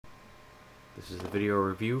This is a video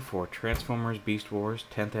review for Transformers Beast Wars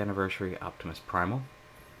 10th Anniversary Optimus Primal.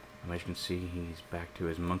 As you can see, he's back to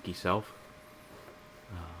his monkey self.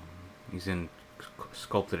 He's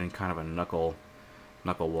sculpted in kind of a knuckle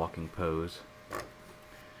walking pose.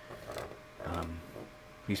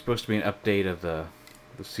 He's supposed to be an update of the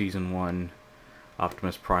Season 1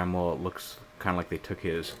 Optimus Primal. It looks kind of like they took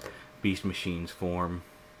his Beast Machine's form,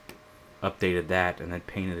 updated that, and then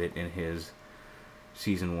painted it in his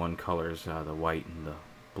Season 1 colors, the white and the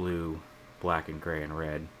blue, black and gray and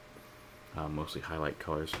red, mostly highlight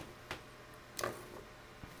colors.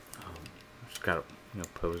 Just got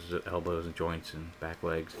poses at elbows and joints and back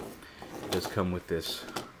legs. It does come with this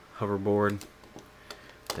hoverboard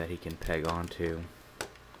that he can peg onto.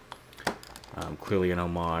 Clearly an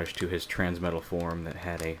homage to his Transmetal form that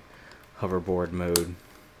had a hoverboard mode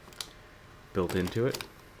built into it,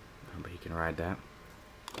 but he can ride that.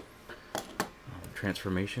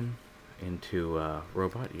 Transformation into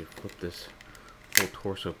robot, you flip this whole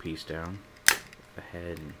torso piece down, the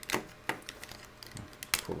head, and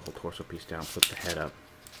pull the whole torso piece down, flip the head up.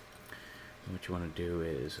 And what you want to do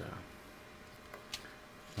is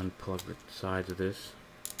unplug the sides of this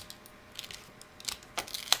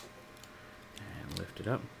and lift it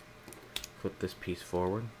up, flip this piece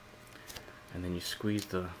forward, and then you squeeze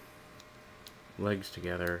the legs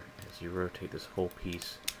together as you rotate this whole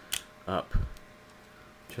piece up.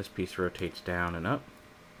 Chest piece rotates down and up.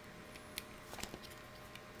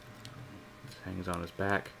 This hangs on his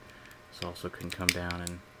back. This also can come down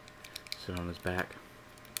and sit on his back.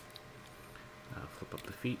 Flip up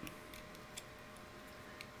the feet.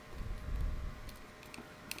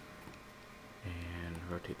 And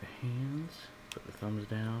rotate the hands. Put the thumbs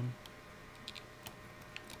down.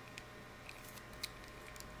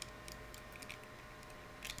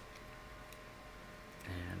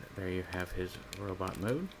 And there you have his robot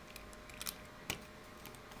mode.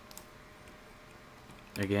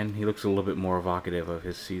 Again, he looks a little bit more evocative of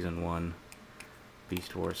his Season 1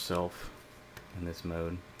 Beast Wars self in this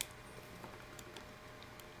mode.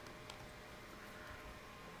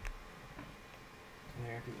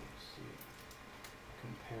 There, if you want to see a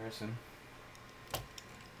comparison of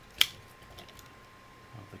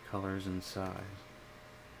the colors and size.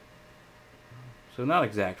 So not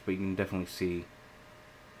exact, but you can definitely see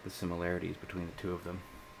the similarities between the two of them.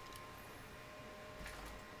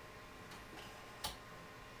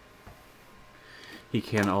 He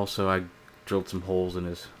can also, I drilled some holes in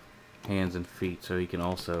his hands and feet so he can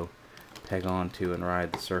also peg onto and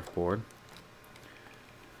ride the surfboard,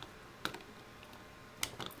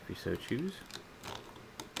 if you so choose.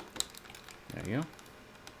 There you go.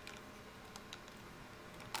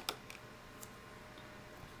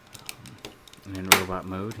 And in robot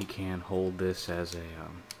mode, he can hold this as a,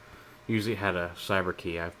 usually it had a cyber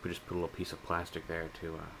key. I've just put a little piece of plastic there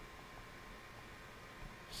to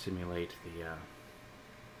simulate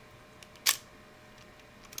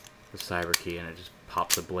the cyber key, and it just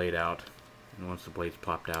pops the blade out. And once the blade's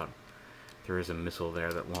popped out, there is a missile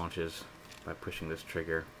there that launches by pushing this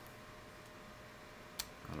trigger.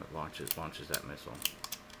 And it launches that missile.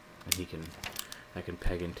 And that can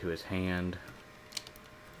peg into his hand.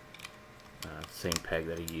 Same peg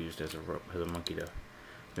that he used as a monkey to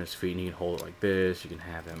his feet. And you can hold it like this. You can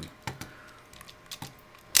have him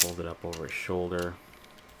hold it up over his shoulder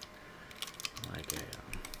like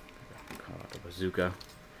call it a bazooka,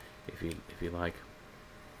 if you like.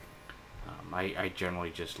 I generally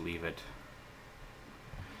just leave it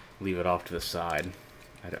off to the side.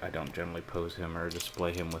 I don't generally pose him or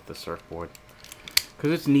display him with the surfboard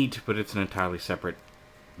because it's neat, but it's an entirely separate.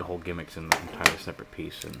 The whole gimmick's an entirely separate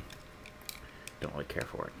piece, and don't really care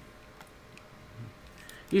for it.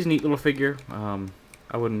 He's a neat little figure.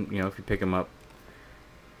 I wouldn't, if you pick him up,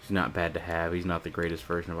 he's not bad to have. He's not the greatest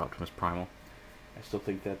version of Optimus Primal. I still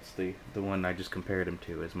think that's the one I just compared him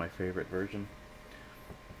to as my favorite version.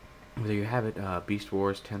 There you have it, Beast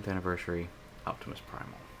Wars 10th Anniversary Optimus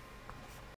Primal.